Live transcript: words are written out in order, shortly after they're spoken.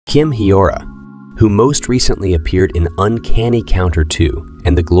Kim Hieora, who most recently appeared in Uncanny Counter 2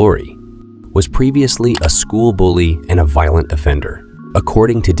 and The Glory, was previously a school bully and a violent offender.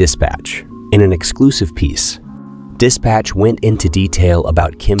 According to Dispatch, in an exclusive piece, Dispatch went into detail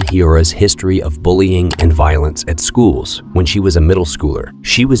about Kim Hieora's history of bullying and violence at schools when she was a middle schooler.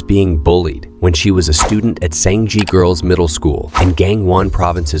 She was being bullied when she was a student at Sangji Girls Middle School in Gangwon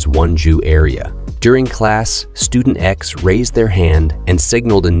Province's Wonju area. During class, student X raised their hand and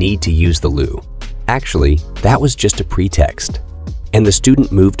signaled a need to use the loo. Actually, that was just a pretext, and the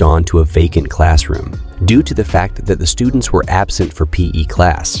student moved on to a vacant classroom. Due to the fact that the students were absent for PE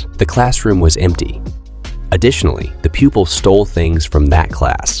class, the classroom was empty. Additionally, the pupil stole things from that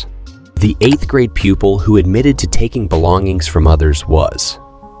class. The 8th grade pupil who admitted to taking belongings from others was,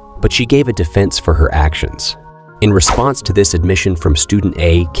 but she gave a defense for her actions. In response to this admission from student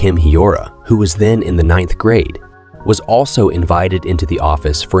A, Kim Hieora, who was then in the 9th grade, was also invited into the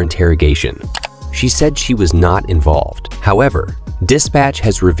office for interrogation. She said she was not involved. However, Dispatch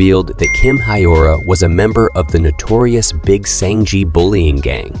has revealed that Kim Hieora was a member of the notorious Big Sangji bullying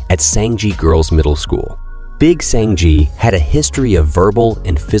gang at Sangji Girls Middle School. Big Sangji had a history of verbal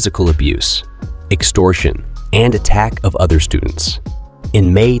and physical abuse, extortion, and attack of other students.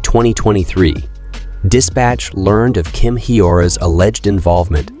 In May 2023, Dispatch learned of Kim Hieora's alleged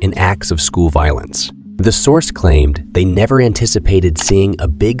involvement in acts of school violence. The source claimed they never anticipated seeing a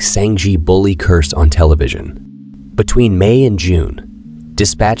Big Sangji bully curse on television. Between May and June,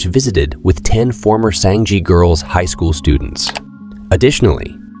 Dispatch visited with 10 former Sangji Girls high school students.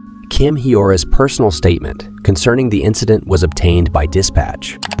 Additionally, Kim Hieora's personal statement concerning the incident was obtained by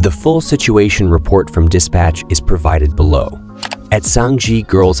Dispatch. The full situation report from Dispatch is provided below. At Sangji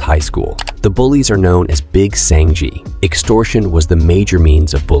Girls High School, the bullies are known as Big Sangji. Extortion was the major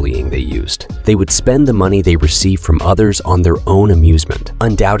means of bullying they used. They would spend the money they received from others on their own amusement.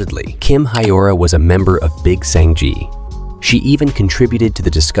 Undoubtedly, Kim Hieora was a member of Big Sangji. She even contributed to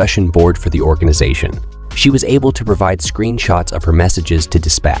the discussion board for the organization. She was able to provide screenshots of her messages to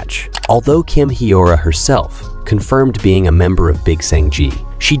Dispatch. Although Kim Hieora herself confirmed being a member of Big Sangji,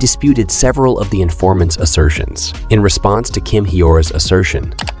 she disputed several of the informant's assertions. In response to Kim Hieora's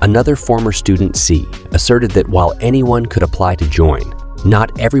assertion, another former student C asserted that while anyone could apply to join,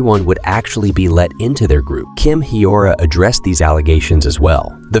 not everyone would actually be let into their group. Kim Hieora addressed these allegations as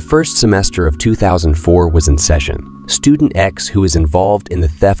well. The first semester of 2004 was in session. Student X, who is involved in the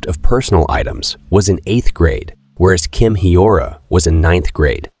theft of personal items, was in 8th grade, whereas Kim Hieora was in 9th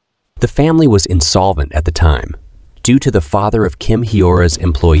grade. The family was insolvent at the time, due to the father of Kim Hieora's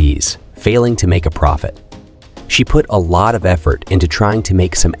employees failing to make a profit. She put a lot of effort into trying to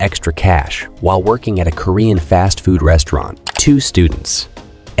make some extra cash while working at a Korean fast food restaurant. 2 students,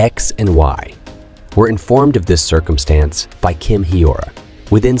 X and Y, were informed of this circumstance by Kim Hieora.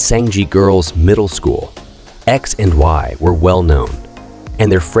 Within Sangji Girls Middle School, X and Y were well known,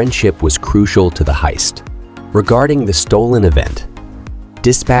 and their friendship was crucial to the heist. Regarding the stolen event,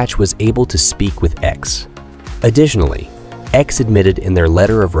 Dispatch was able to speak with X. Additionally, X admitted in their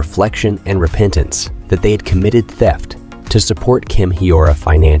letter of reflection and repentance that they had committed theft to support Kim Hieora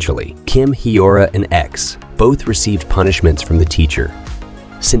financially. Kim Hieora and X both received punishments from the teacher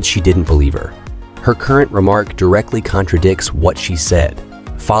since she didn't believe her. Her current remark directly contradicts what she said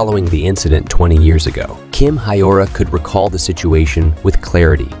following the incident 20 years ago. Kim Hieora could recall the situation with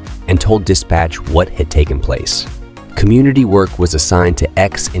clarity and told Dispatch what had taken place. Community work was assigned to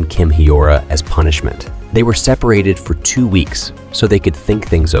X and Kim Hieora as punishment. They were separated for 2 weeks so they could think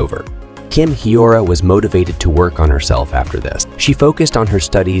things over. Kim Hieora was motivated to work on herself after this. She focused on her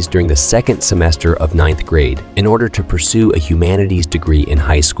studies during the 2nd semester of 9th grade in order to pursue a humanities degree in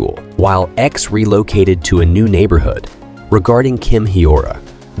high school, while X relocated to a new neighborhood. Regarding Kim Hieora,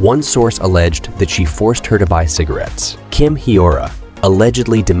 one source alleged that she forced her to buy cigarettes. Kim Hieora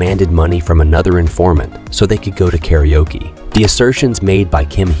allegedly demanded money from another informant so they could go to karaoke. The assertions made by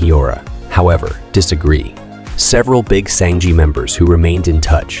Kim Hieora, however, disagree. Several Big Sangji members who remained in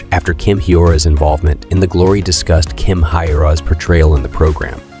touch after Kim Hieora's involvement in The Glory discussed Kim Hieora's portrayal in the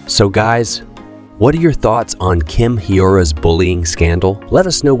program. So guys, what are your thoughts on Kim Hieora's bullying scandal? Let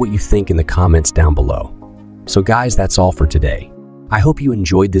us know what you think in the comments down below. So guys, that's all for today. I hope you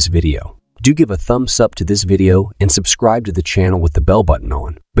enjoyed this video. Do give a thumbs up to this video and subscribe to the channel with the bell button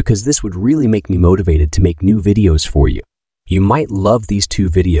on, because this would really make me motivated to make new videos for you. You might love these 2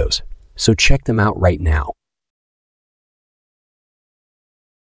 videos, so check them out right now.